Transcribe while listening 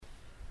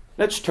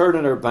Let's turn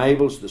in our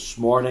Bibles this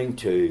morning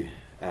to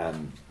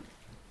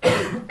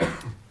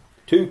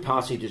two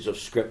passages of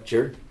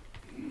Scripture.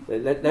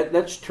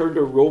 Let's turn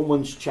to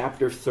Romans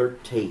chapter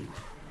 13.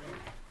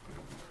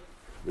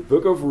 The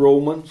book of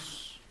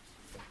Romans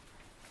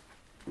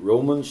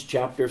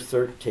chapter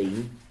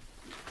 13.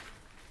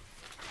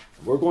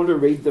 We're going to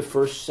read the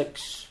first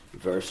 6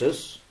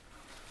 verses.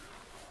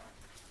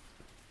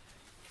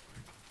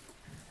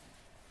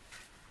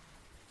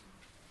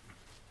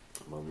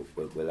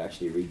 We'll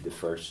actually read the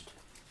first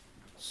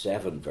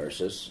 7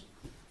 verses.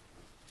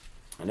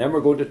 And then we're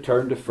going to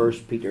turn to 1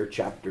 Peter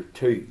chapter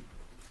 2.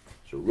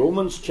 So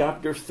Romans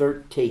chapter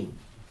 13.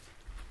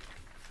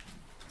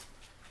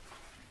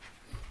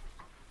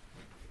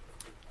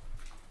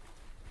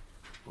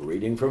 We're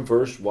reading from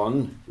verse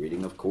 1,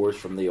 reading of course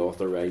from the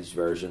Authorized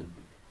Version.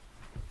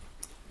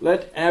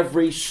 Let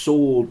every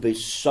soul be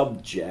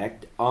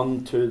subject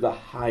unto the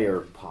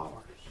higher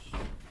powers.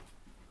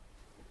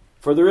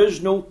 For there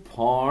is no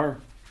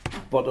power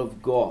but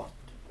of God.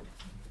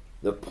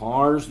 The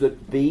powers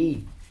that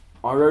be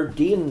are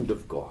ordained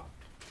of God.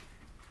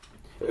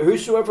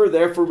 Whosoever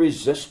therefore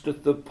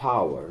resisteth the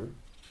power,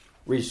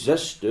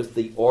 resisteth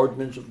the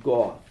ordinance of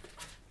God.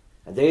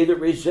 And they that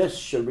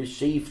resist shall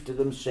receive to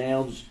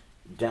themselves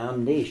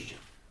damnation.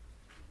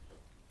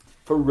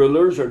 For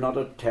rulers are not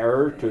a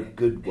terror to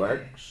good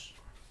works,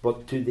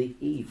 but to the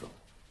evil.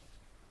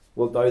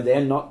 Wilt thou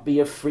then not be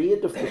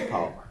afraid of the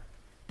power?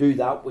 Do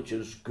that which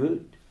is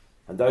good,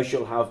 and thou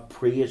shalt have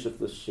praise of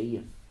the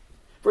same.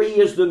 For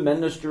he is the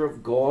minister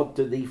of God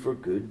to thee for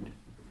good.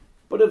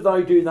 But if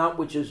thou do that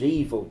which is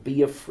evil,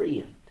 be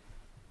afraid,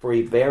 for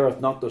he beareth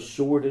not the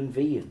sword in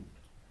vain.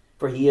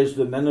 For he is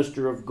the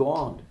minister of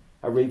God,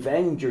 a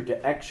revenger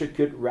to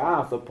execute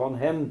wrath upon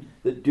him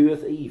that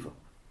doeth evil.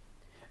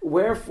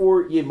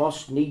 Wherefore ye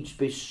must needs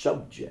be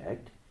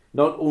subject,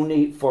 not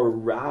only for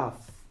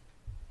wrath,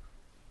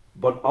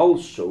 but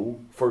also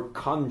for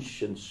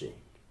conscience sake.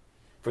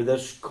 For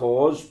this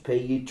cause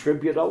pay ye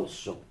tribute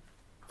also,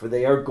 for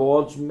they are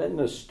God's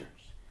ministers,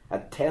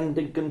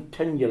 attending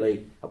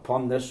continually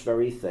upon this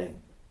very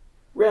thing.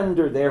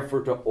 Render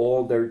therefore to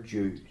all their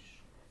dues,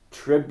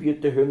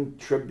 tribute to whom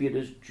tribute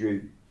is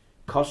due,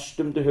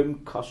 custom to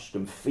whom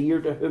custom,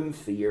 fear to whom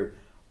fear,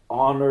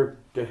 honour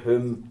to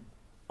whom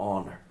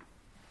honour.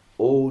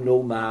 Owe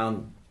no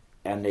man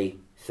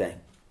anything.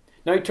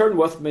 Now turn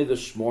with me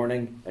this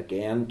morning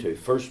again to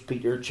 1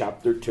 Peter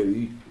chapter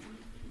 2.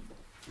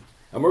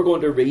 And we're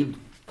going to read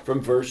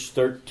from verse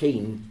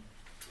 13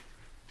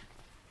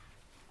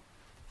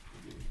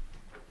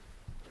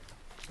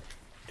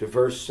 to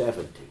verse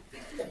 17.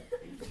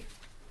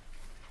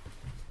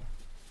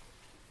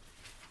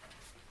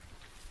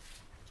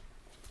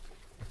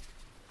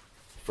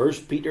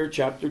 First Peter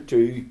chapter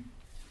 2,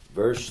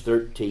 verse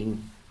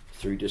 13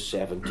 through to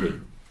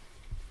 17.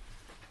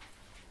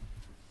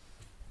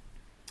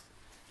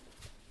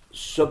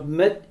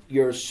 Submit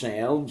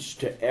yourselves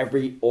to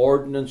every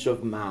ordinance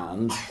of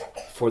man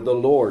for the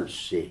Lord's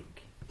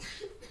sake,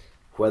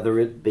 whether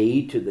it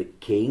be to the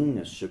king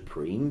as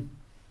supreme,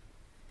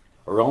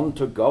 or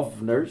unto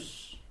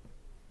governors,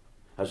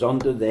 as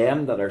unto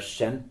them that are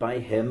sent by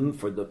him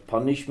for the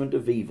punishment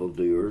of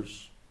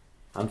evildoers,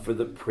 and for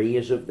the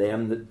praise of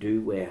them that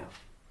do well.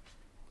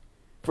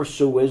 For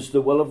so is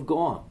the will of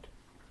God,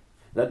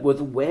 that with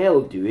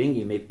well-doing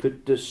ye may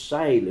put to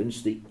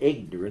silence the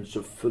ignorance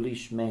of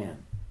foolish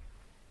men,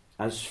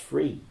 as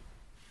free,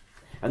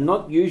 and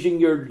not using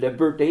your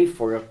liberty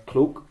for a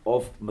cloak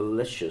of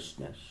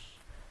maliciousness,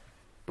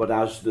 but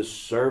as the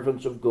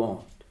servants of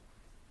God.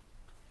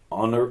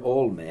 Honour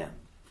all men,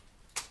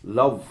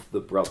 love the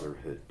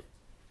brotherhood,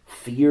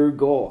 fear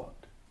God,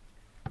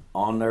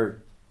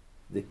 honour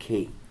the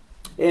king.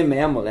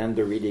 Amen. We'll end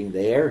the reading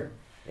there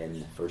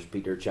in 1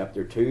 Peter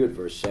chapter 2 at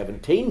verse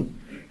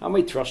 17, and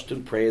we trust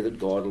and pray that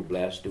God will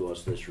bless to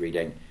us this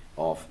reading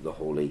of the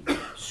Holy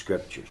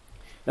Scriptures.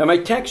 Now my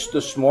text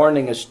this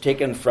morning is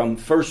taken from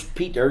 1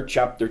 Peter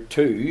chapter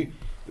 2,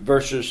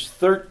 verses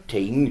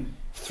 13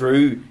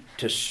 through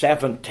to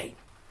 17.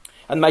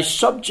 And my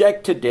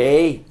subject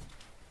today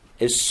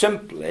is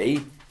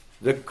simply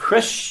the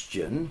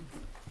Christian,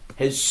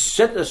 his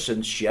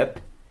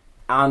citizenship,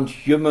 and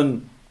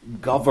human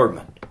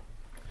government.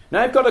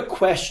 Now I've got a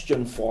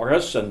question for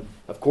us, and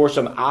of course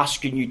I'm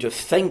asking you to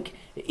think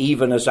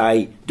even as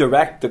I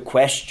direct the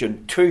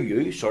question to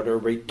you, sort of a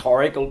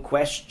rhetorical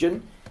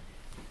question.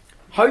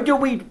 How do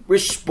we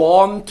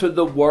respond to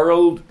the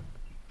world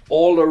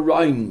all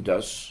around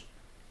us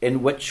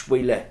in which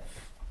we live?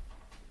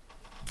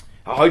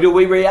 How do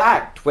we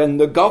react when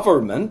the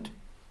government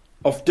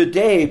of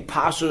today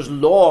passes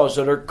laws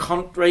that are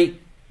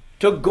contrary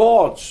to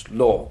God's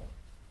law?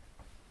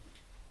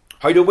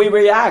 How do we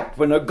react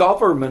when a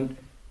government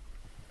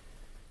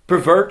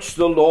perverts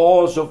the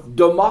laws of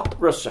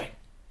democracy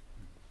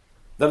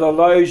that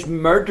allows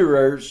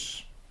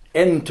murderers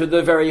into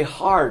the very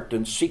heart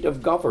and seat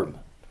of government?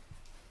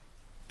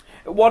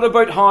 What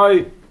about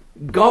how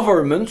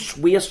governments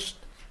waste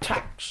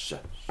taxes?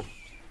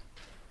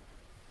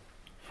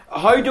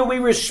 How do we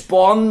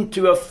respond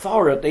to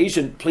authorities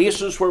in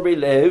places where we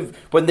live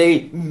when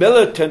they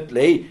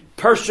militantly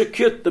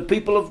persecute the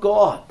people of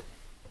God?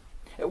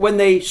 When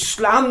they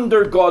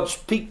slander God's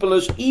people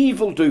as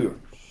evildoers?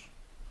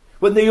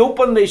 When they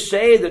openly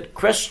say that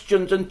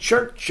Christians and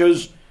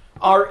churches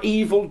are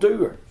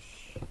evildoers?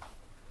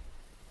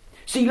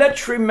 See,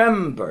 let's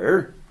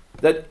remember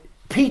that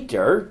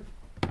Peter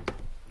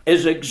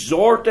is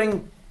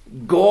exhorting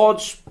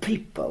God's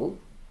people.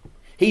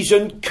 He's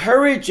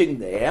encouraging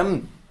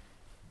them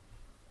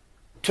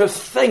to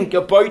think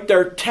about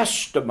their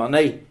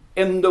testimony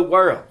in the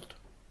world.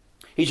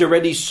 He's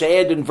already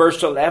said in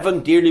verse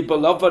 11, "Dearly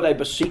beloved, I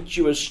beseech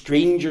you as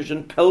strangers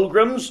and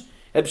pilgrims,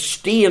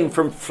 abstain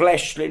from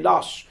fleshly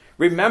lusts."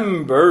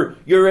 Remember,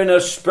 you're in a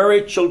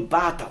spiritual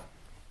battle.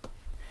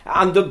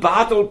 And the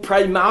battle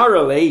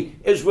primarily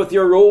is with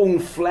your own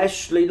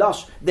fleshly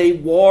lusts. They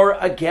war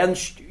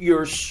against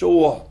your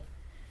soul.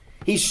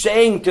 He's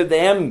saying to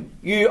them,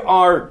 you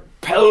are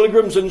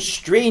pilgrims and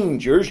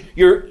strangers.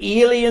 You're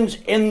aliens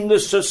in the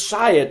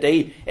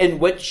society in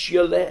which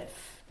you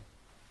live.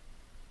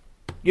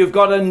 You've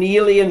got an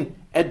alien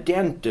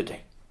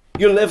identity.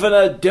 You live in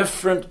a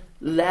different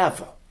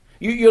level.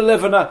 You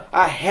live in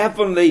a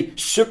heavenly,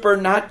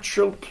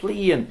 supernatural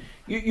plane.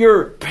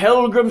 You're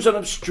pilgrims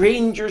and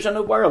strangers in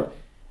a world.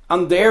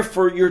 And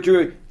therefore you're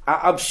to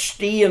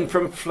abstain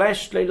from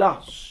fleshly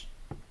lusts.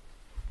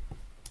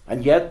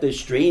 And yet the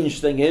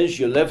strange thing is,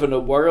 you live in a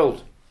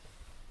world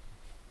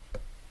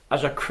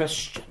as a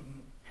Christian,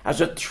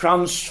 as a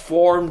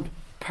transformed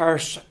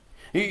person.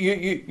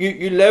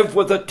 You live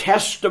with a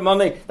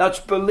testimony that's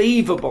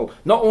believable.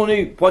 Not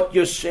only what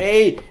you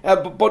say,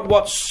 but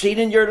what's seen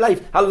in your life.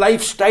 A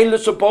lifestyle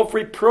that's above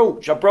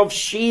reproach, above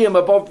shame,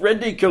 above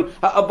ridicule,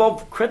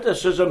 above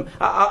criticism,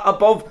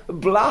 above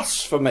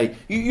blasphemy.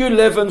 You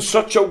live in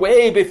such a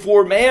way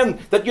before men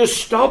that you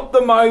stop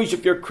the mouths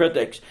of your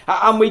critics.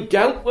 And we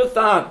dealt with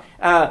that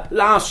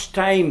last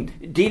time,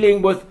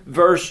 dealing with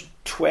verse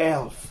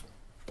 12.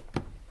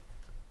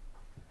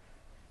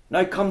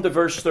 Now come to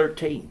verse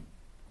 13.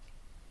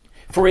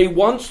 For he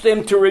wants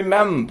them to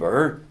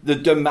remember the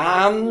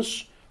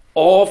demands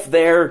of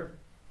their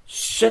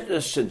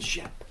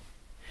citizenship.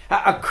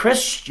 A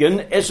Christian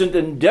isn't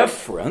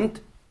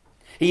indifferent.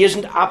 He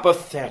isn't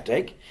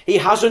apathetic. He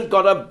hasn't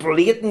got a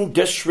blatant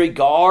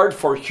disregard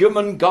for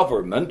human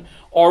government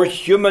or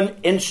human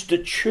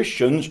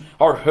institutions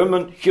or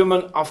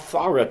human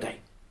authority.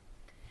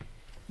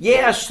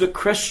 Yes, the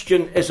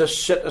Christian is a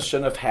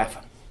citizen of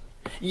heaven.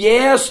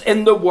 Yes,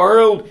 in the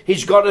world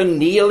he's got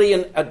an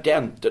alien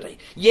identity.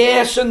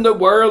 Yes, in the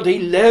world he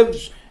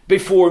lives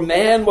before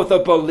men with a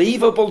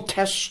believable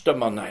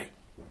testimony.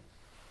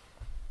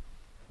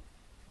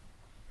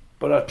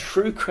 But a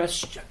true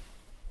Christian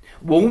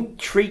won't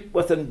treat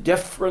with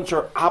indifference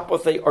or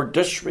apathy or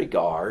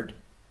disregard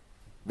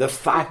the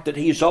fact that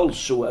he's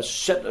also a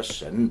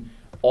citizen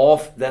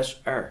of this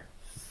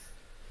earth.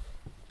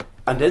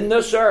 And in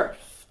this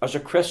earth, as a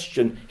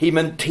Christian, he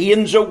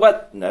maintains a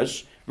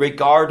witness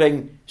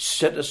regarding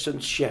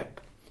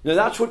citizenship. Now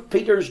that's what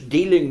Peter's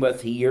dealing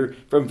with here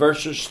from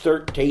verses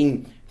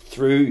 13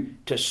 through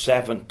to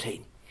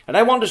 17. And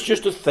I want us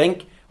just to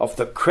think of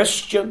the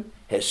Christian,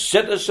 his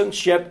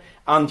citizenship,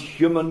 and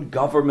human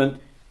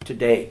government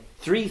today.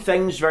 Three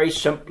things very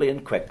simply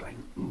and quickly.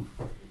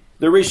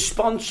 The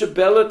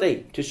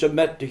responsibility to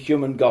submit to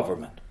human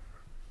government.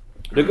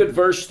 Look at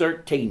verse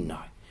 13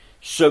 now.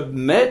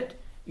 Submit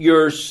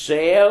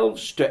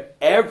yourselves to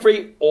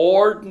every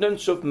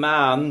ordinance of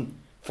man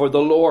for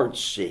the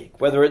Lord's sake,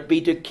 whether it be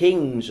to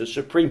kings as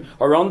supreme,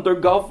 or under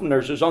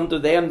governors as unto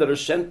them that are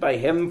sent by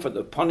him for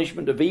the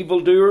punishment of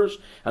evildoers,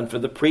 and for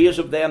the praise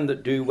of them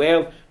that do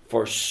well,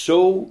 for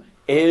so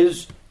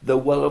is the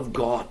will of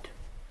God.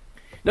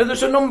 Now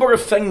there's a number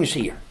of things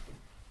here.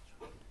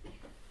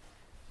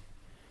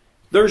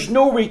 There's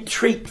no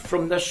retreat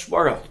from this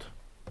world.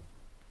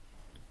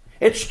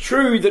 It's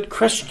true that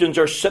Christians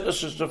are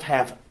citizens of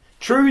heaven.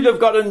 True, they've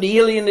got an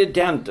alien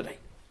identity.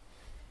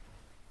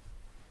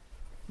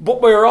 But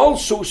we're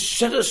also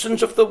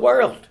citizens of the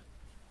world.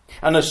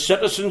 And as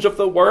citizens of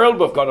the world,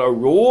 we've got a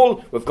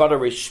role, we've got a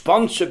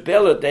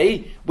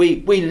responsibility.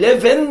 We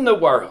live in the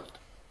world.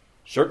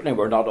 Certainly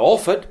we're not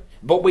of it,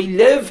 but we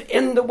live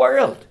in the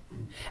world.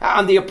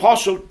 And the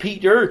Apostle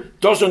Peter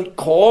doesn't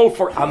call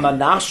for a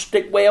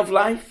monastic way of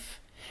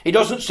life. He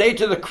doesn't say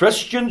to the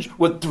Christians,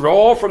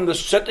 withdraw from the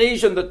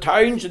cities and the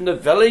towns and the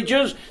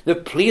villages, the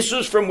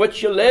places from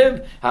which you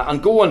live,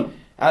 and go and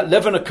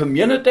live in a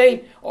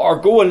community, or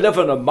go and live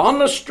in a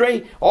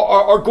monastery,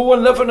 or go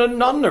and live in a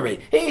nunnery.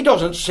 He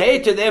doesn't say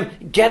to them,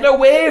 get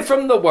away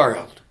from the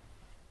world.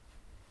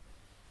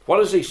 What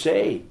does he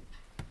say?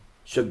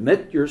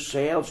 Submit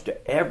yourselves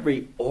to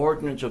every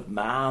ordinance of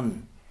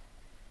man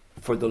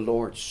for the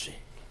Lord's sake.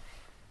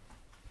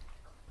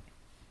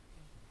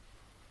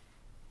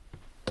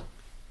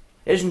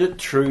 Isn't it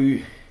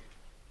true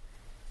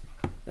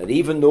that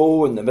even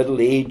though in the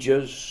Middle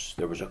Ages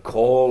there was a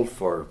call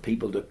for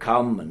people to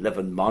come and live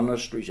in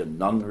monasteries and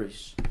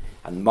nunneries,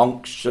 and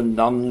monks and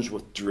nuns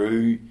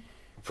withdrew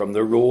from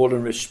their role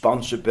and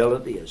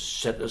responsibility as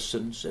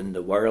citizens in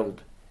the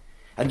world.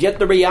 And yet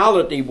the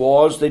reality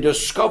was they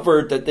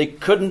discovered that they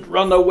couldn't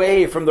run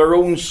away from their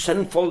own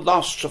sinful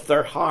lusts of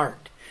their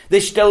heart. They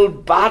still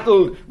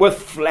battled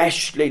with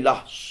fleshly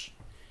lusts.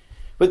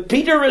 But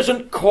Peter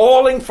isn't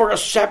calling for a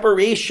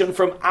separation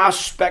from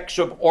aspects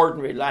of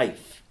ordinary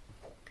life.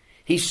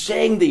 He's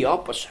saying the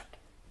opposite.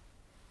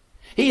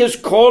 He is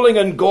calling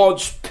on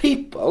God's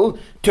people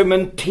to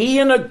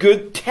maintain a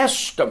good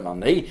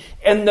testimony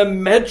in the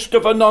midst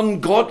of an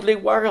ungodly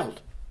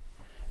world,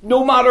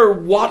 no matter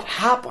what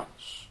happens.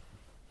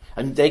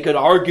 And they could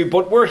argue,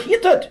 but we're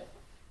hated.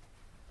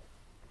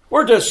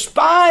 We're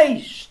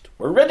despised.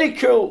 We're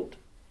ridiculed.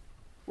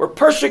 We're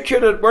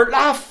persecuted. We're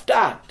laughed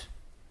at.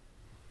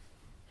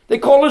 They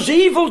call us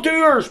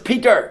evildoers,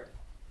 Peter.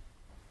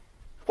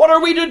 What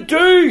are we to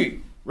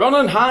do? Run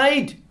and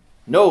hide?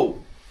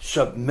 No.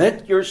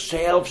 Submit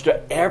yourselves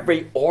to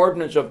every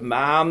ordinance of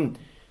man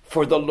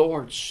for the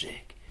Lord's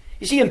sake.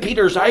 You see, in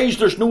Peter's eyes,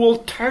 there's no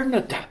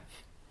alternative.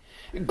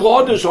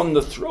 God is on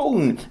the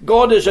throne.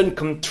 God is in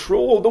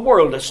control. The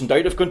world isn't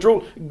out of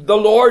control. The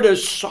Lord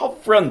is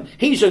sovereign.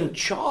 He's in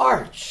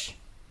charge.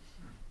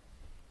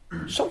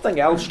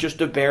 Something else just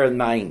to bear in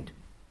mind.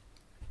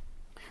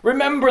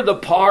 Remember, the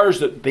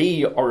powers that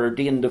be are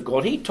ordained of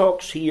God. He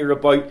talks here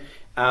about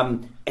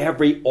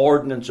every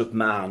ordinance of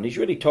man. He's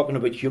really talking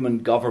about human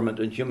government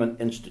and human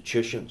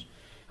institutions.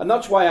 And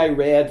that's why I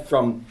read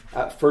from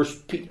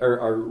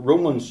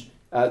Romans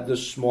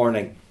this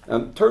morning.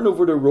 Turn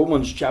over to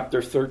Romans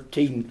chapter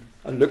 13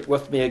 and look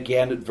with me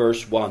again at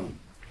verse 1.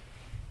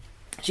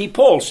 See,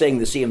 Paul's saying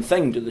the same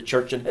thing to the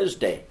church in his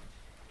day.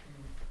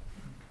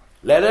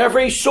 Let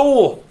every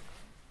soul,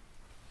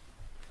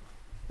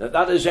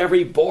 that is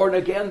every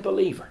born-again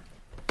believer,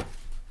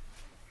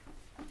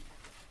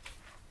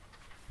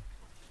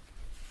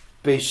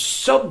 be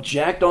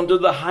subject unto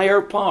the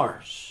higher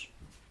powers.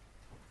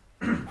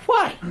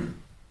 Why?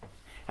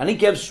 And he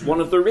gives one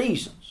of the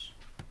reasons.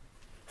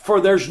 For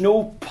there's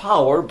no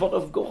power but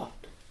of God.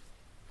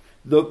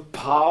 The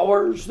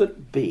powers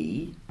that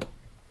be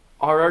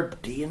are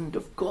ordained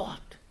of God.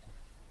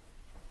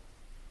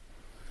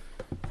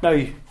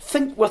 Now,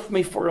 think with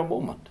me for a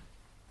moment.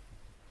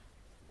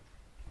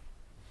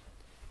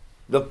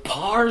 The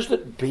powers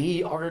that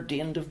be are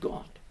ordained of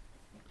God.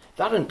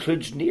 That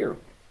includes Nero.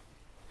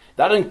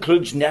 That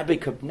includes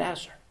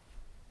Nebuchadnezzar.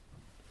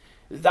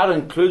 That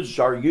includes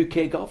our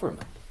UK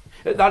government.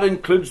 That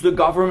includes the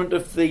government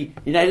of the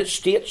United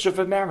States of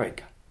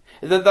America.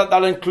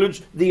 That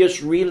includes the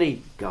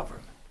Israeli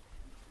government.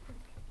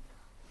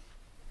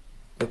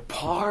 The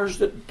powers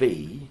that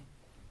be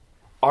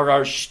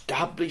are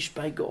established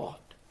by God.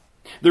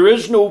 There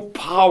is no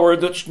power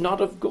that's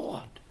not of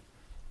God.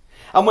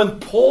 And when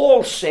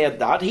Paul said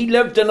that, he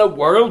lived in a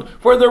world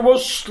where there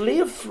was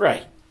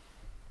slavery.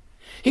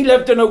 He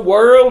lived in a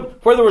world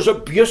where there was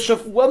abuse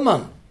of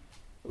women.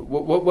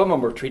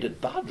 Women were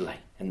treated badly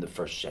in the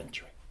first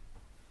century.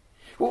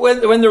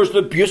 When there was the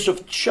abuse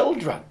of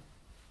children,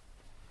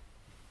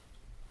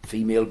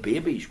 female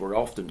babies were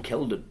often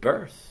killed at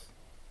birth.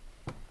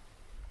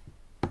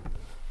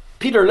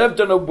 Peter lived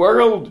in a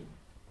world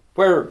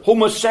where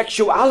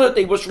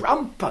homosexuality was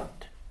rampant,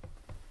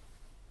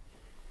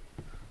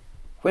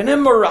 when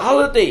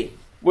immorality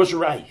was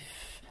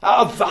rife,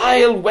 a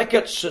vile,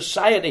 wicked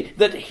society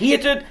that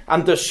hated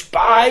and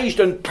despised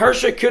and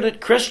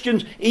persecuted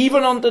Christians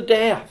even unto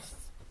death.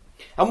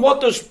 And what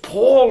does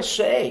Paul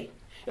say?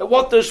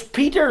 What does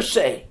Peter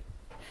say?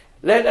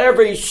 Let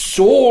every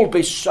soul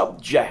be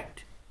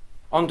subject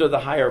unto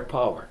the higher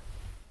power.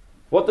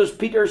 What does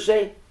Peter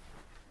say?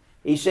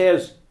 He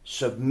says,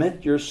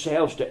 submit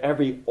yourselves to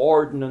every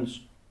ordinance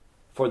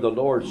for the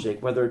Lord's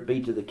sake, whether it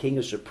be to the king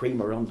as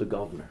supreme or unto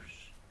governors.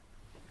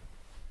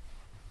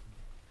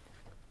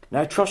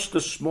 Now I trust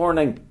this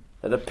morning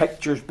that a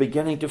picture is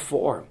beginning to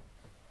form.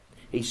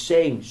 He's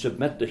saying,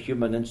 submit to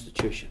human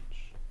institutions.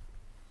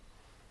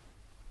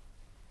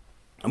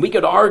 And we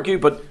could argue,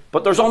 but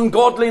there's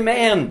ungodly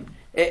men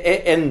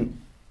in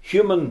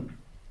human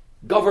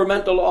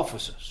governmental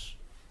offices.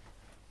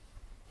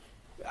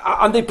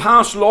 And they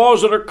pass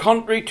laws that are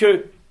contrary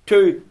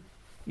to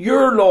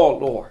your law,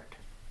 Lord.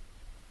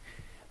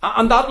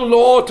 And that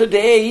law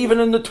today,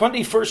 even in the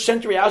 21st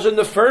century, as in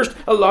the first,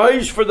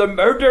 allows for the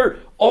murder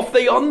of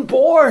the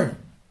unborn.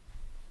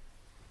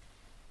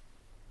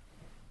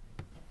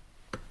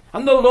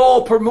 And the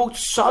law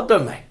promotes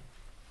sodomy.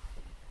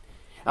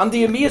 And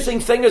the amazing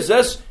thing is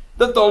this,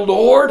 that the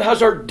Lord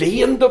has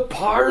ordained the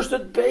powers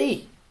that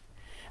be.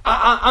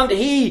 And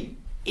he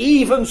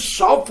even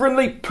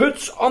sovereignly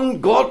puts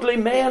ungodly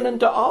men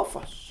into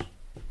office.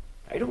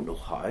 I don't know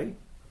how,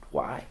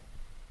 why,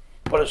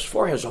 but it's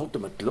for his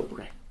ultimate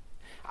glory.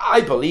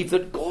 I believe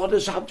that God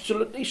is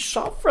absolutely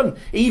sovereign,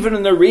 even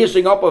in the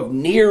raising up of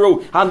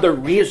Nero and the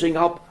raising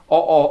up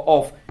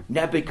of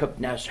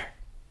Nebuchadnezzar.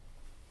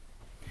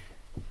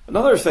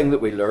 Another thing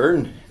that we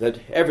learn, that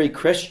every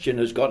Christian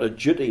has got a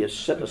duty as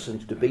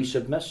citizens to be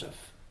submissive.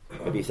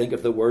 If you think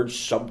of the words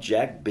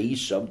subject, be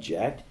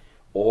subject,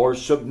 or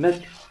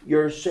submit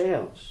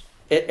yourselves.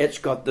 It's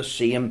got the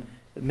same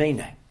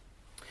meaning.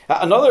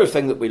 Another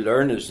thing that we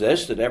learn is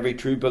this, that every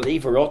true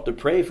believer ought to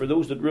pray for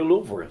those that rule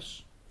over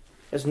us.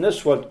 Isn't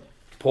this what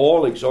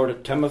Paul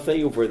exhorted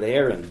Timothy over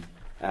there in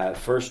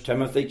 1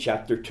 Timothy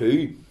chapter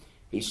 2?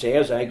 He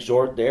says, I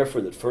exhort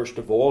therefore that first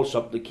of all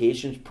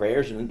supplications,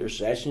 prayers and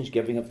intercessions,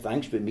 giving of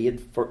thanks be made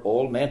for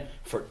all men,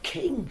 for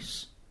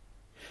kings,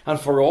 and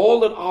for all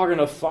that are in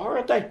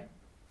authority,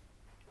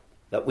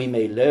 that we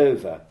may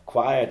live a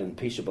quiet and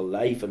peaceable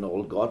life in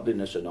all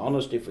godliness and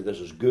honesty, for this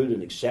is good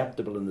and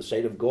acceptable in the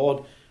sight of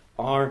God,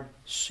 our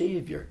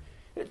Saviour.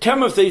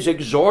 Timothy's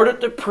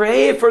exhorted to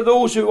pray for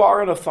those who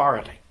are in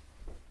authority.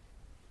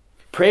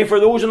 Pray for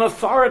those in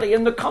authority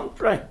in the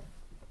country,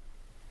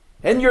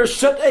 in your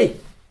city,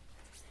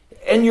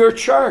 in your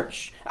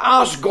church.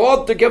 Ask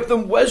God to give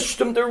them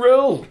wisdom to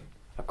rule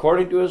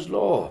according to His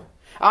law.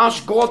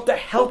 Ask God to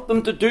help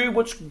them to do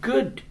what's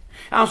good.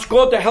 Ask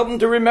God to help them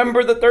to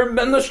remember that they're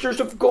ministers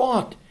of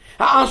God.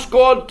 Ask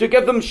God to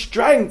give them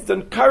strength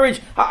and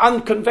courage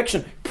and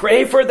conviction.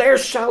 Pray for their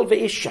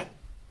salvation.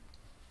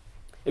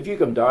 If you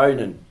come down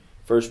in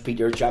 1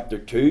 Peter chapter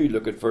 2,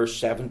 look at verse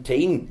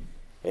 17.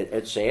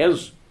 It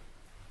says,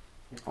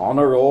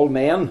 honour all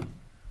men,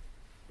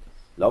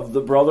 love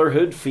the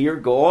brotherhood, fear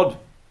God,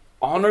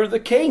 honour the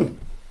king.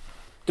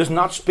 Does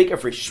not speak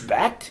of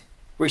respect.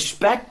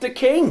 Respect the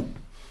king.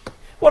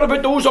 What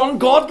about those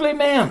ungodly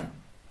men?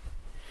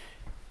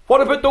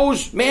 What about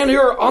those men who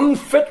are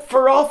unfit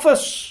for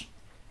office?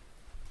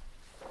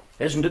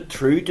 Isn't it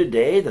true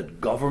today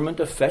that government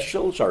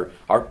officials are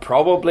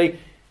probably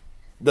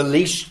the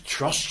least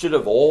trusted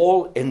of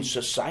all in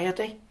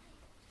society?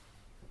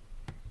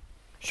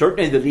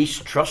 Certainly the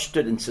least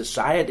trusted in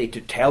society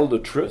to tell the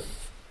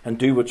truth and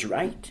do what's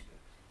right.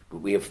 But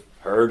we have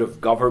heard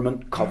of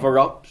government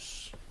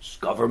cover-ups,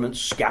 government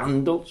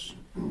scandals,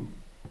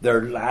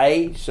 their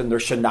lies and their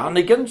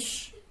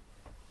shenanigans.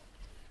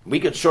 We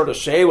could sort of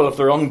say, well, if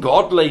they're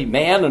ungodly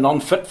men and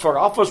unfit for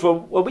office, well,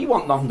 we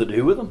want nothing to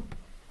do with them.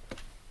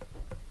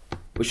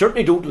 We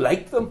certainly don't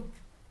like them.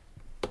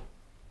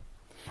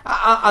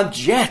 And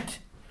yet,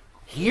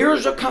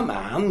 here's a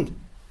command: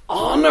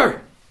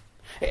 honour.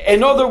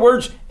 In other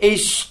words,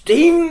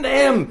 esteem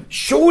them,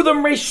 show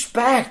them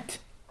respect.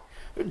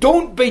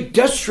 Don't be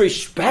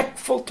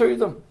disrespectful to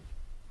them.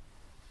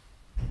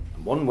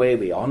 And one way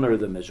we honour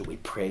them is that we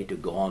pray to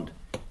God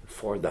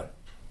for them.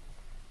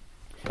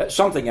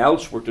 Something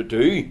else we're to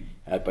do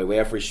by way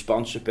of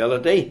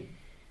responsibility.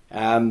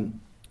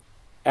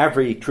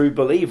 Every true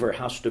believer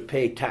has to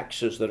pay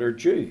taxes that are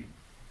due.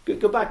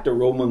 Go back to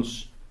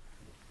Romans.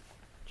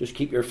 Just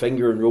keep your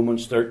finger in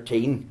Romans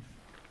 13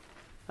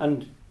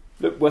 and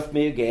look with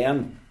me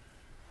again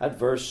at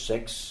verse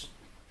 6.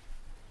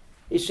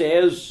 He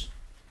says,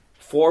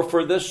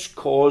 for this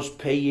cause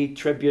pay ye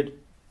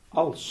tribute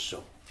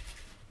also.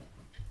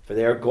 For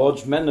they are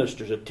God's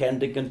ministers,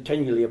 attending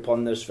continually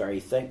upon this very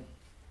thing.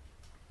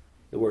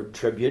 The word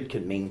tribute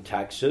can mean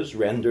taxes.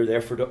 Render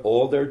therefore to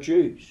all their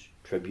dues.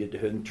 Tribute to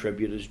whom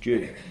tribute is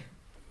due.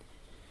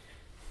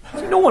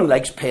 See, no one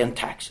likes paying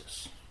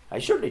taxes. I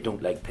certainly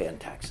don't like paying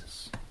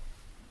taxes.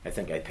 I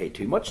think I pay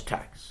too much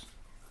tax.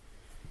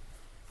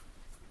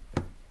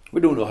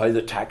 We don't know how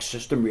the tax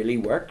system really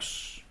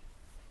works.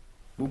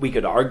 We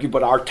could argue,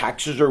 but our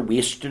taxes are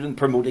wasted in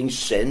promoting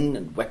sin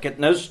and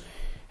wickedness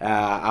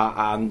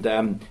and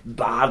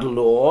bad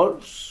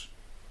laws.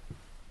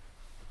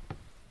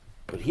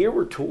 But here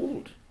we're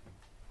told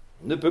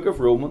in the book of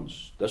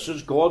Romans, this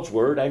is God's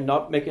word, I'm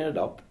not making it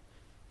up.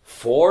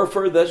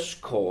 For this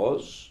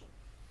cause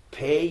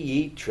pay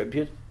ye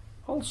tribute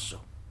also.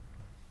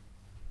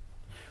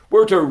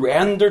 We're to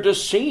render to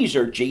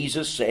Caesar,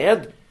 Jesus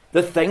said,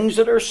 the things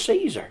that are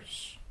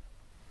Caesar's.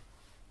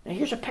 Now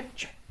here's a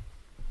picture.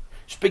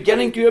 It's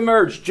beginning to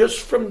emerge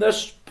just from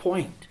this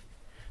point.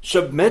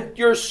 Submit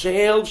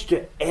yourselves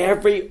to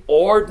every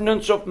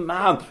ordinance of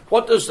man.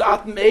 What does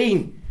that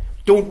mean?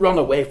 Don't run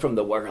away from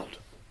the world.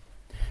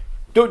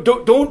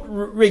 Don't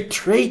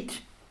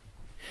retreat.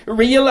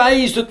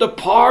 Realize that the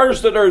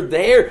powers that are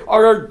there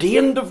are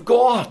ordained of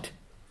God.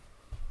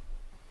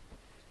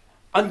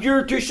 And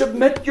you're to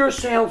submit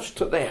yourselves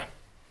to them.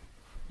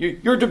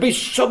 You're to be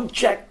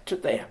subject to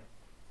them.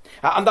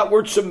 And that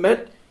word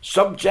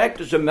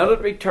subject is a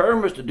military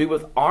term, is to do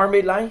with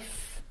army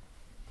life.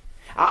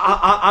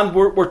 And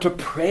we're to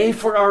pray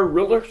for our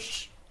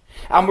rulers.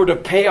 And we're to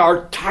pay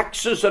our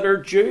taxes that are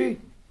due.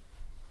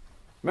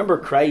 Remember,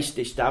 Christ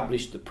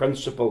established the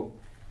principle,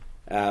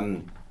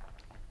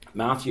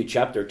 Matthew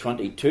chapter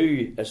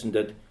 22, isn't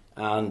it?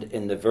 And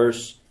in the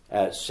verse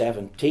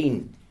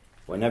 17,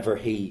 whenever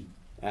he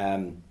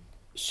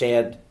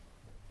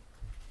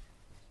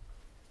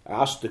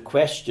asked the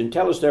question,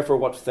 tell us therefore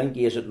what think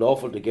ye, is it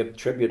lawful to give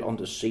tribute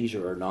unto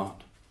Caesar or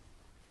not?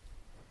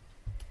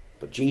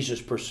 But Jesus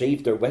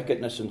perceived their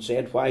wickedness and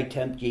said, why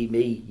tempt ye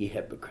me, ye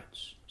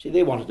hypocrites? See,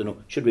 they wanted to know,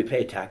 should we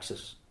pay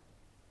taxes?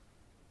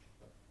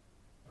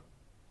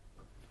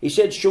 He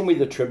said, show me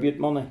the tribute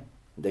money.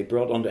 And they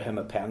brought unto him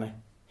a penny.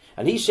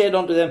 And he said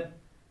unto them,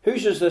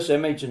 whose is this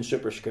image and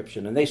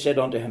superscription? And they said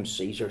unto him,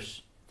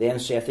 Caesar's. Then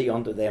saith he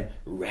unto them,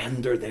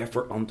 Render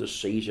therefore unto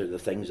Caesar the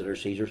things that are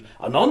Caesar's,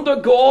 and unto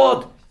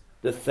God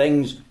the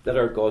things that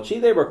are God's. See,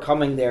 they were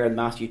coming there in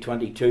Matthew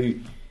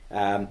 22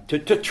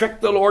 to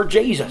trick the Lord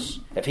Jesus.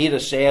 If he had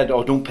said,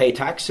 oh, don't pay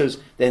taxes,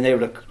 then they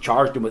would have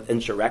charged him with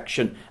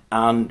insurrection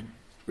and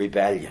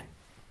rebellion.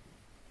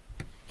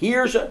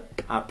 Here's a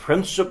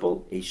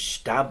principle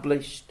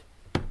established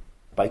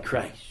by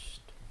Christ.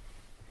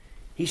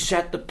 He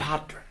set the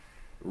pattern.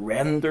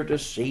 Render to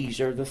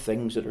Caesar the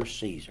things that are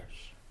Caesar's.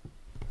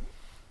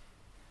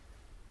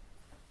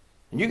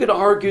 And you could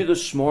argue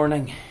this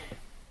morning,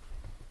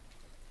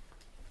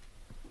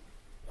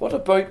 what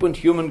about when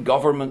human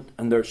government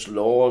and their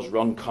laws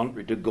run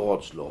contrary to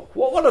God's law?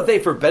 What if they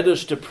forbid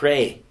us to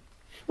pray?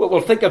 Well,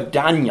 think of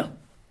Daniel.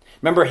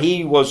 Remember,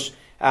 he was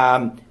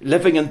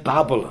living in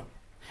Babylon,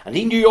 and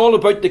he knew all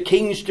about the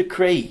king's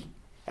decree.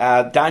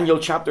 Daniel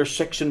chapter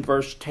 6 and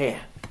verse 10.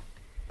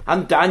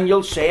 And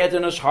Daniel said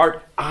in his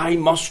heart, I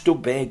must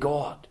obey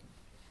God.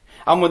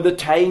 And when the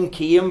time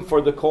came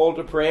for the call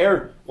to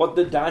prayer, what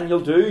did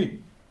Daniel do?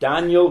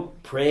 Daniel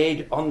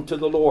prayed unto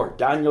the Lord.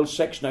 Daniel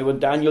 6. Now when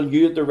Daniel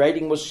knew that the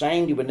writing was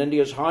signed, he went into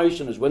his house,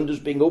 and his windows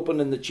being open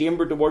in the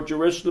chamber toward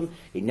Jerusalem,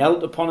 he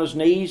knelt upon his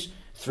knees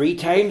 3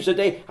 times a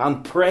day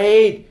and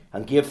prayed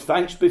and gave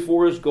thanks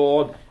before his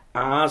God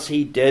as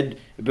he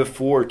did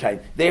before time.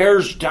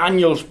 There's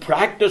Daniel's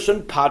practice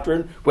and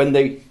pattern when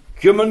the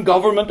human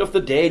government of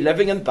the day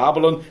living in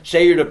Babylon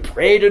say you're to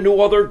pray to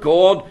no other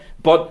God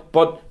but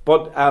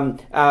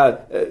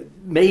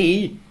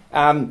me.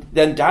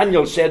 Then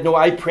Daniel said, no,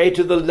 I pray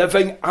to the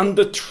living and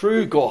the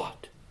true God.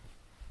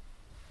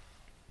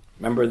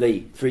 Remember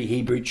the 3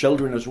 Hebrew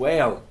children as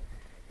well.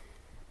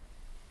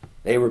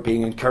 They were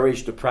being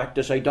encouraged to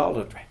practice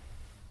idolatry,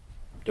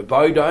 to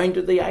bow down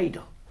to the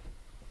idol.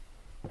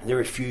 And they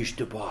refused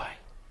to bow.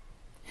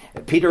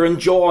 Peter and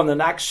John in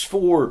Acts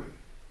 4,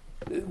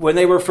 when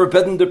they were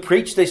forbidden to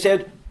preach, they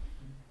said,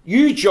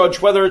 you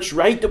judge whether it's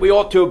right that we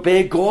ought to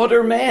obey God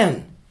or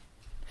men.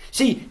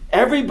 See,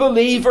 every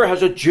believer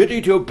has a duty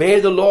to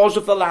obey the laws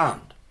of the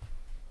land.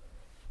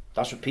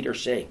 That's what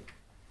Peter's saying.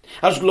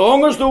 As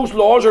long as those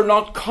laws are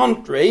not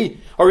contrary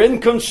or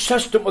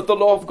inconsistent with the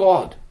law of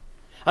God.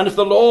 And if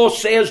the law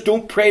says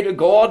don't pray to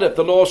God, if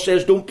the law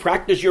says don't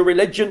practice your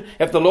religion,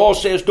 if the law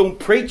says don't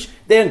preach,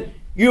 then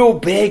you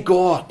obey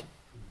God.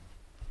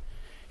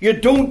 You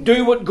don't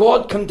do what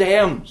God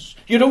condemns.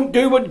 You don't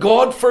do what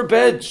God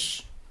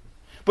forbids.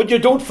 But you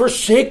don't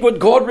forsake what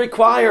God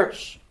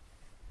requires.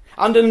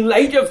 And in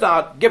light of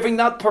that, giving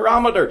that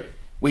parameter,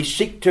 we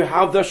seek to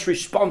have this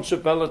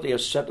responsibility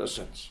as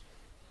citizens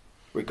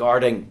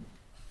regarding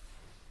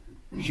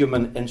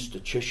human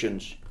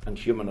institutions and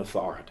human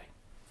authority.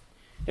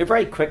 Now,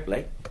 very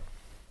quickly,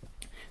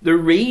 the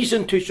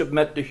reason to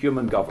submit to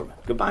human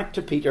government. Go back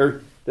to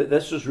Peter.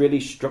 This has really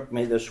struck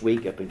me this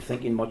week. I've been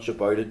thinking much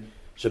about it.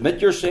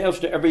 Submit yourselves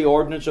to every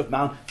ordinance of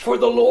man for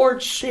the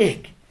Lord's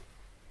sake.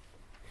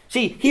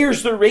 See,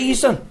 here's the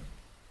reason.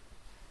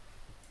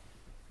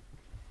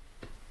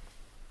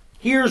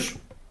 Here's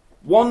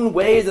one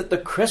way that the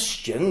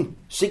Christian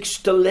seeks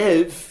to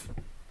live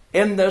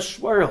in this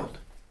world.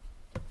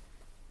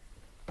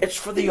 It's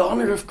for the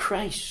honour of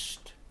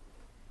Christ.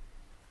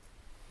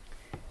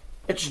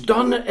 It's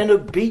done in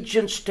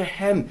obedience to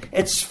Him.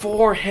 It's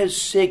for His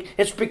sake.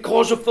 It's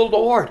because of the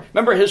Lord.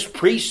 Remember His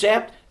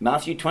precept,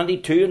 Matthew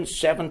 22 and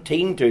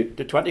 17 to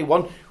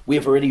 21.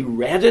 We've already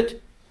read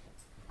it.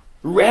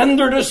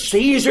 Render to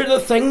Caesar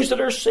the things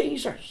that are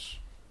Caesar's.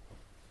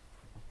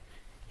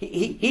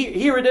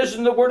 Here it is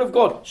in the Word of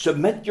God.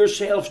 Submit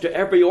yourselves to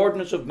every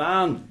ordinance of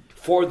man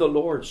for the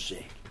Lord's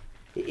sake.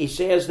 He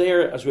says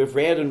there, as we've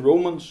read in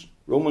Romans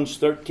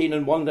 13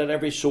 and 1, that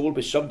every soul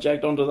be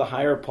subject unto the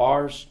higher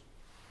powers.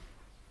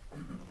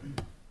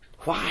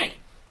 Why?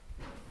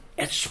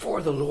 It's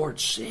for the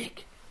Lord's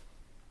sake.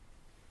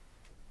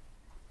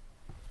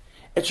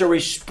 It's a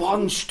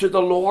response to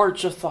the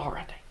Lord's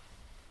authority.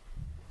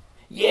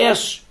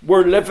 Yes,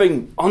 we're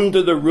living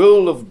under the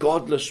rule of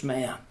godless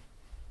men.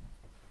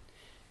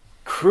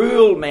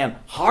 Cruel men,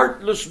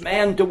 heartless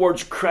men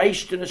towards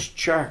Christ and His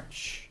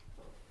church.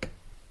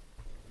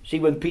 See,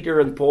 when Peter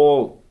and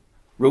Paul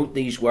wrote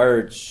these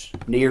words,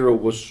 Nero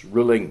was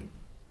ruling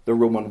the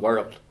Roman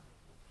world.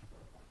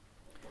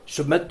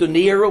 Submit to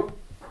Nero,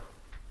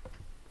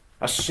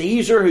 a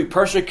Caesar who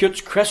persecutes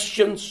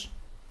Christians.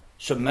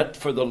 Submit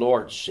for the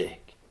Lord's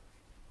sake.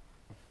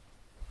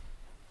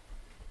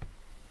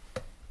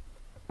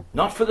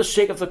 Not for the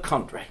sake of the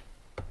country,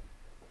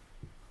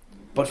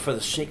 but for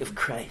the sake of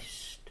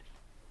Christ.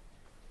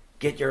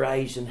 Get your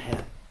eyes in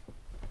Him.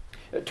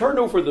 Turn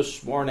over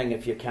this morning,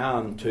 if you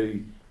can,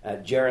 to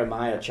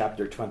Jeremiah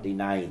chapter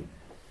 29.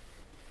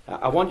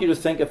 I want you to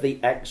think of the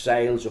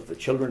exiles of the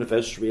children of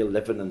Israel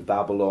living in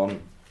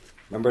Babylon.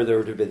 Remember, they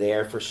were to be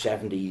there for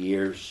 70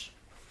 years.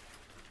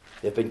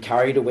 They've been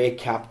carried away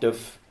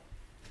captive.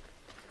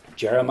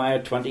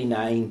 Jeremiah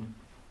 29.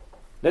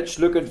 Let's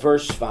look at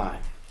verse 5.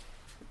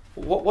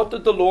 What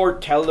did the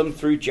Lord tell them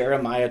through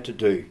Jeremiah to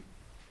do?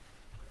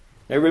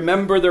 Now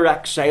remember, they're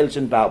exiles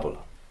in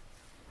Babylon.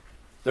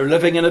 They're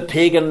living in a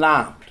pagan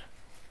land.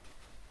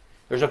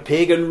 There's a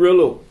pagan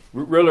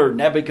ruler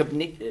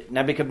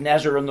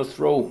Nebuchadnezzar on the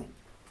throne.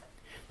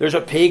 There's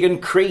a pagan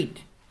creed.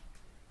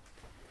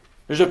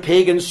 There's a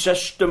pagan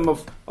system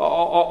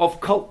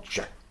of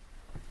culture.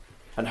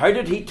 And how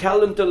did he tell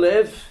them to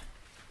live?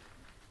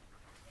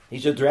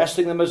 He's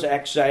addressing them as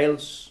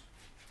exiles.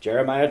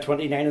 Jeremiah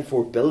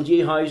 29:4. Build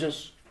ye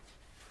houses,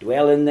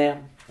 dwell in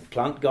them, and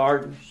plant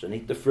gardens, and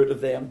eat the fruit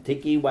of them.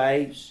 Take ye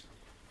wives,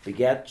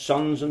 beget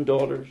sons and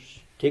daughters.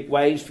 Take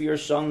wives for your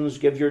sons,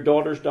 give your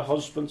daughters to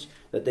husbands,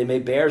 that they may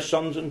bear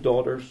sons and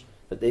daughters,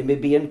 that they may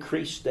be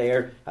increased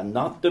there and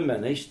not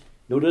diminished.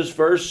 Notice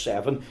verse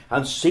 7.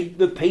 And seek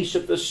the peace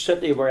of the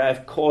city where I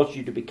have caused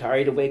you to be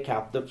carried away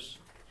captives.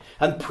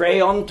 And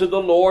pray unto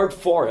the Lord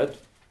for it,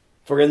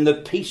 for in the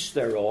peace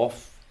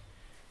thereof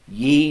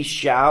ye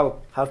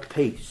shall have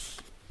peace.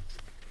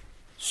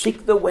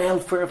 Seek the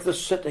welfare of the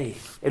city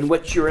in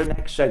which you're in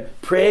exile.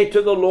 Pray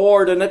to the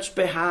Lord in its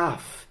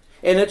behalf.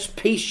 In its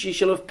peace ye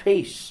shall have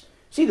peace.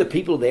 See, the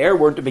people there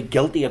weren't to be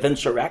guilty of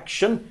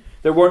insurrection.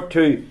 They weren't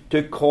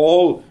to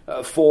call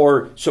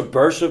for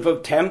subversive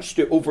attempts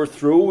to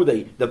overthrow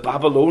the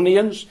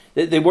Babylonians.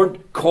 They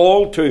weren't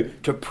called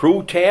to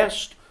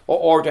protest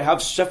or to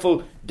have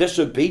civil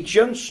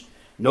disobedience.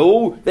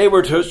 No, they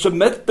were to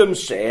submit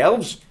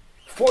themselves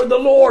for the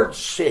Lord's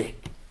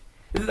sake.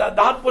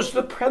 That was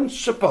the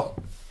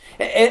principle.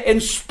 In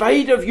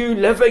spite of you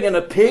living in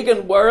a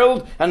pagan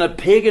world and a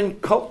pagan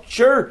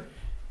culture,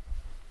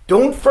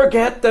 don't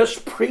forget this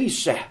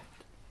precept.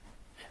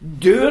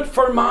 Do it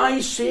for my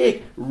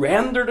sake.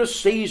 Render to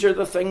Caesar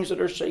the things that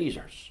are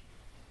Caesar's.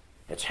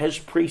 It's his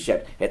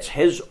precept. It's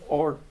his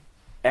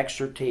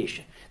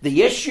exhortation.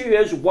 The issue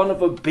is one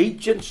of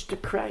obedience to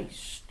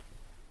Christ.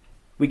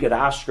 We could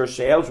ask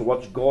ourselves,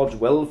 what's God's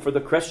will for the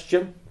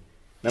Christian?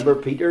 Remember,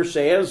 Peter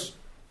says,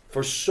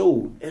 for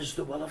so is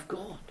the will of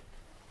God.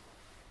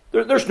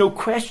 There's no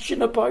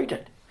question about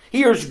it.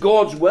 Here's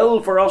God's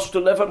will for us to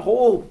live at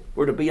home.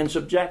 We're to be in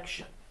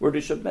subjection. We're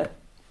to submit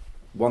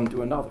one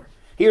to another.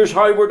 Here's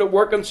how we're to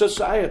work in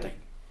society.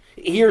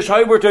 Here's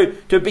how we're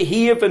to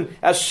behave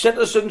as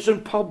citizens in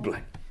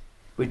public.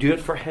 We do it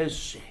for his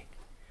sake.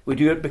 We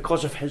do it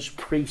because of his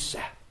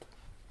precept.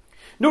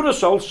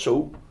 Notice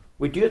also,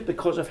 we do it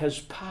because of his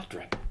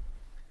pattern.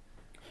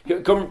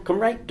 Come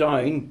right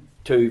down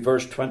to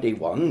verse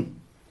 21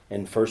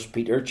 in 1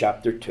 Peter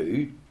chapter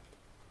 2.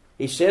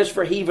 He says,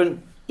 for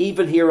even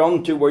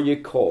hereunto were ye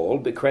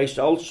called,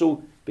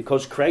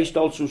 because Christ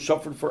also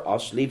suffered for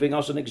us, leaving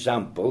us an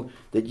example,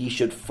 that ye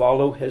should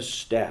follow his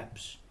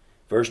steps.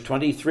 Verse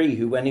 23,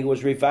 who when he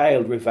was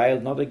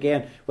reviled not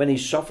again. When he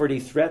suffered, he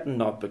threatened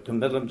not, but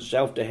committed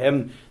himself to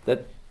him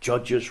that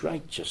judges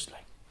righteously.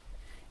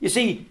 You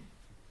see,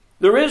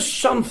 there is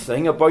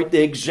something about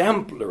the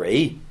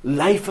exemplary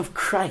life of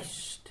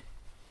Christ.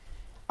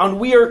 And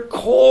we are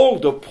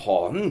called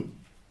upon,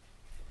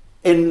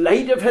 in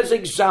light of his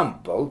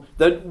example,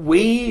 that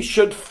we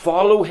should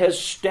follow his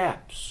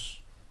steps.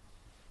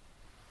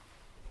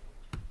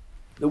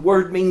 The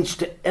word means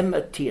to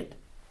imitate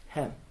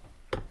him.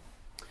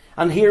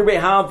 And here we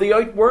have the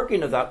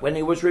outworking of that. When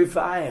he was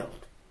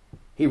reviled,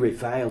 he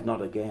reviled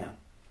not again.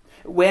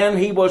 When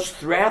he was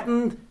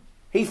threatened,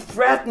 he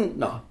threatened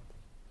not,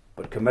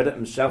 but committed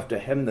himself to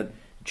him that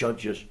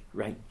judges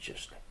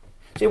righteously.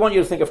 See, I want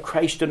you to think of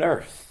Christ on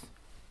earth.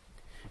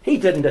 He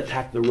didn't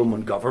attack the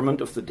Roman government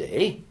of the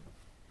day.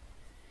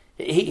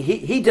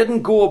 He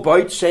didn't go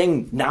about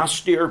saying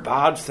nasty or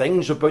bad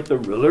things about the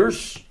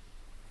rulers.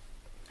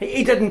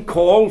 He didn't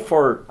call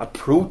for a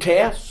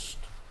protest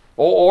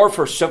or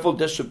for civil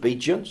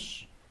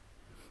disobedience.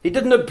 He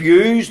didn't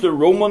abuse the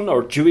Roman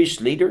or Jewish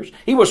leaders.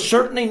 He was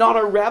certainly not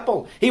a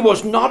rebel. He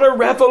was not a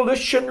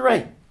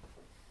revolutionary.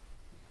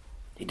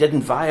 He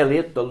didn't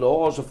violate the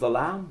laws of the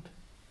land.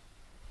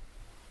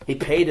 He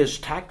paid his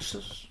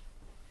taxes.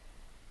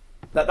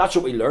 That's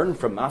what we learn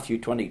from Matthew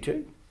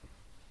 22.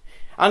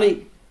 And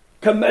he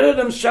committed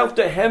himself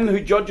to him who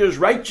judges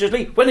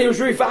righteously when he was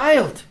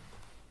reviled.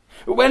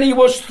 When he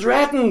was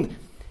threatened,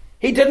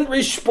 he didn't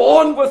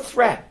respond with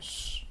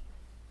threats.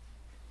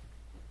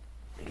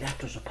 He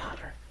left us a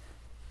pattern.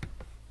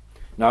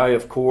 Now,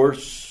 of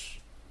course,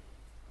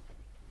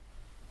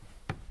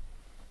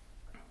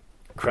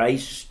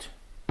 Christ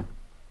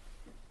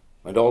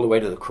went all the way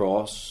to the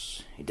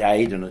cross. He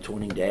died an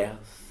atoning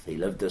death. He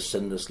lived this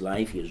sinless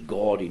life. He is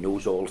God. He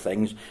knows all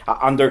things.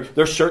 And there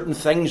are certain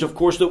things, of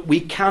course, that we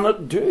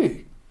cannot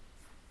do.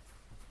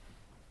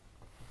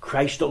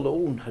 Christ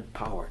alone had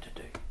power to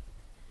do.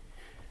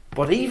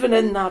 But even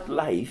in that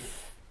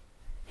life,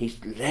 he's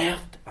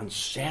left and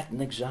set an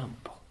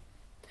example.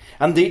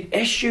 And the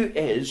issue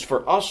is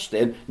for us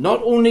then,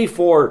 not only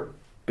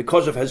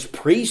because of his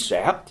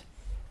precept,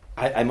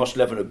 I must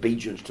live in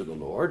obedience to the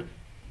Lord,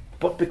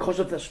 but because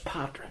of this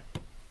pattern.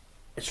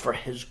 It's for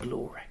his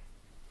glory.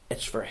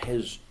 It's for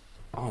his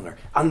honour.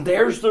 And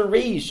there's the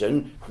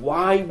reason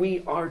why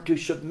we are to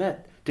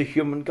submit to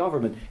human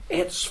government.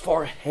 It's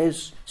for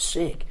his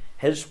sake,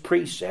 his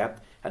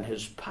precept and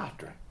his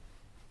pattern.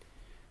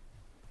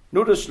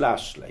 Notice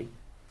lastly,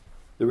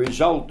 the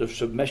result of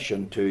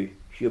submission to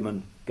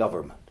human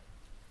government.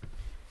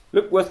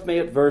 Look with me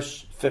at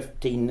verse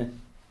 15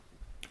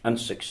 and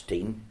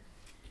 16.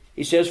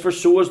 He says, "For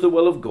so is the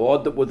will of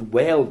God, that with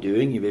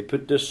well-doing you may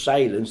put to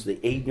silence the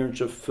ignorance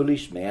of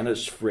foolish men,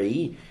 as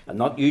free, and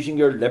not using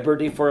your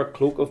liberty for a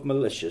cloak of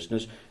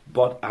maliciousness,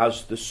 but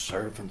as the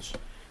servants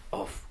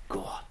of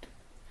God."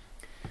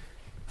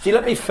 See,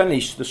 let me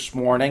finish this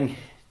morning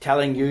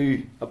telling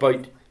you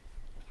about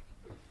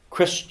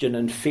Christian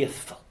and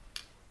faithful.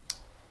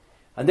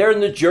 And they're in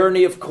the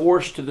journey, of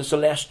course, to the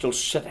celestial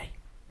city.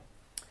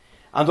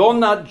 And on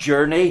that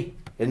journey,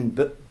 in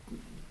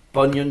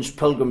Bunyan's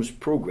Pilgrim's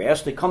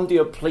Progress, they come to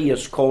a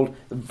place called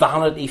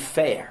Vanity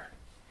Fair.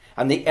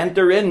 And they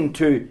enter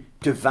into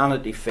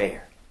Vanity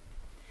Fair.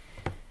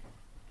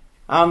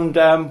 And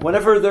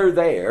whenever they're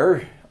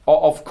there,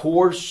 of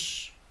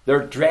course,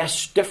 they're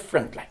dressed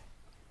differently.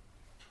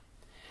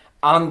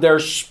 And their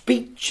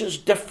speech is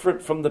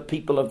different from the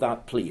people of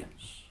that place.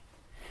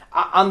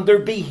 And their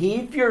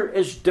behaviour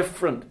is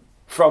different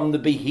from the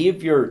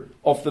behaviour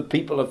of the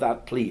people of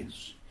that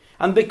place.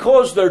 And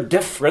because they're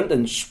different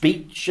in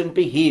speech and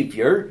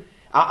behaviour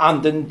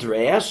and in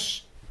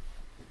dress,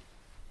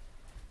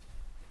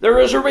 there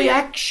is a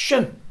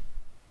reaction.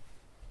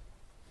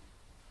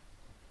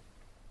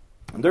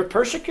 And they're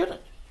persecuted.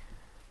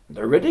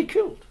 They're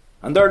ridiculed.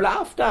 And they're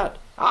laughed at.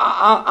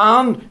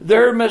 And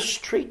they're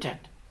mistreated.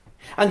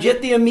 And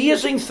yet the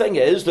amazing thing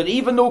is that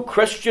even though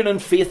Christian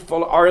and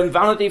faithful are in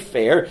Vanity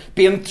Fair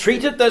being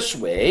treated this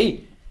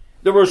way,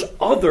 there was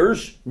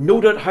others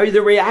noted how they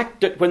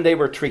reacted when they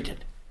were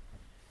treated.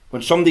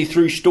 When somebody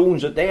threw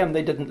stones at them,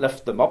 they didn't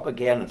lift them up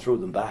again and throw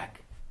them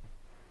back.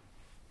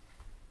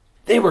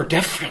 They were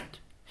different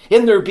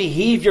in their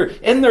behaviour,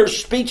 in their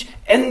speech,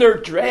 in their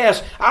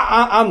dress,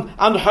 and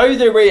how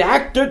they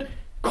reacted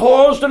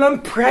caused an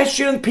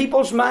impression in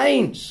people's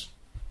minds.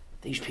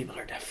 These people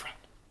are different.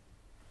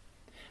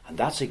 And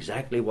that's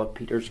exactly what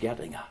Peter's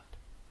getting at.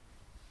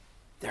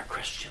 They're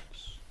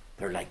Christians.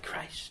 They're like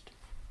Christ.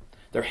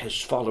 They're his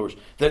followers.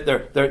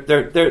 They're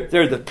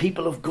the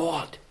people of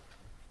God.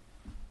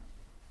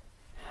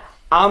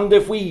 And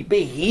if we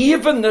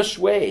behave in this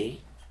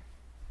way,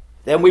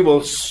 then we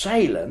will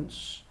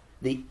silence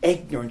the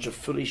ignorance of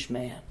foolish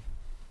men.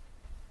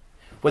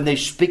 When they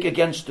speak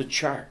against the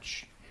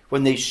church,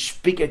 when they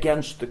speak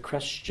against the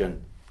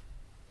Christian,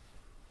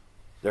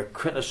 their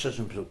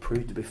criticisms will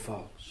prove to be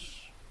false.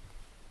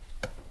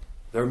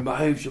 Their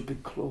mouths will be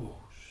closed.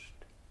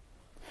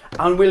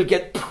 And we'll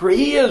get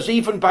praise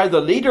even by the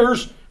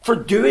leaders for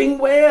doing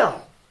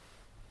well.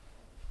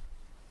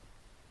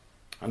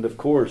 And of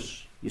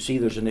course, you see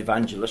there's an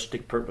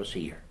evangelistic purpose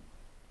here.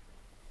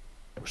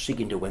 We're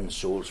seeking to win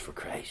souls for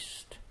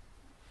Christ.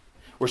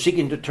 We're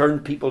seeking to turn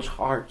people's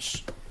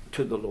hearts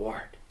to the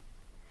Lord.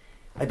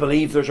 I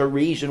believe there's a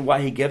reason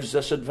why he gives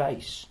this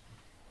advice.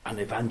 An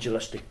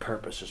evangelistic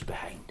purpose is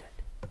behind it.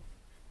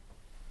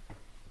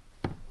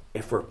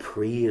 If we're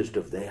praised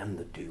of them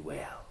that do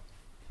well,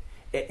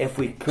 if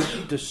we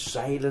put to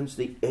silence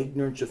the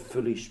ignorance of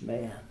foolish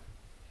men,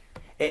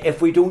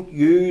 if we don't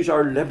use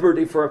our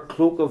liberty for a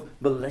cloak of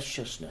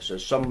maliciousness,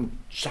 as some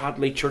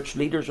sadly church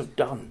leaders have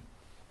done,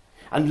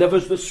 and live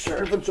as the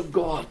servants of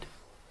God,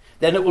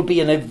 then it will be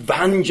an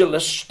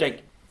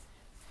evangelistic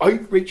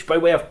outreach by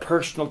way of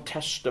personal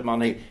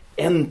testimony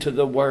into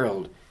the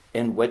world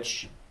in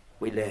which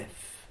we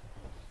live.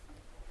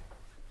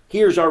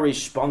 Here's our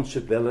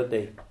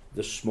responsibility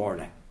this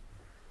morning.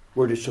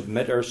 We're to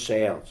submit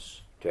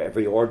ourselves to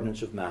every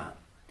ordinance of man.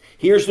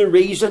 Here's the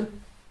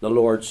reason: the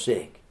Lord's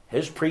sake.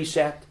 His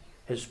precept,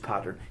 his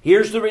pattern.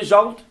 Here's the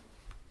result: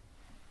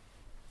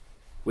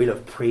 we'll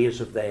have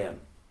praise of them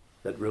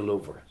that rule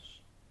over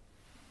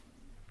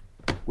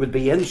us. We'll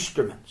be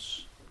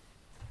instruments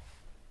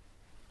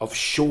of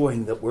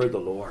showing that we're the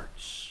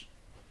Lord's.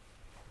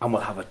 And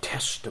we'll have a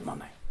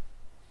testimony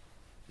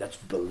that's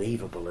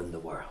believable in the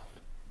world.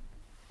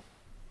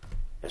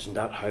 Isn't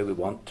that how we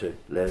want to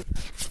live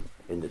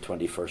in the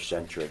 21st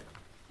century?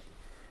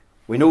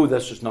 We know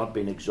this has not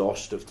been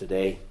exhaustive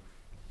today.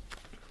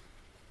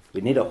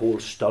 We need a whole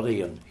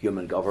study on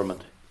human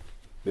government.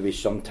 Maybe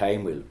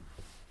sometime we'll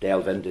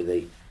delve into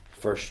the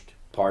first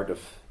part of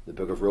the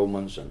book of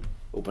Romans and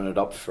open it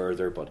up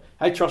further. But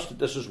I trust that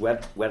this has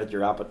whetted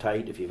your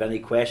appetite. If you have any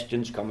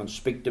questions, come and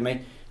speak to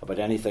me about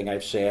anything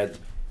I've said.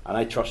 And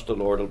I trust the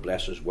Lord will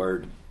bless his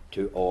word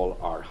to all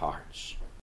our hearts.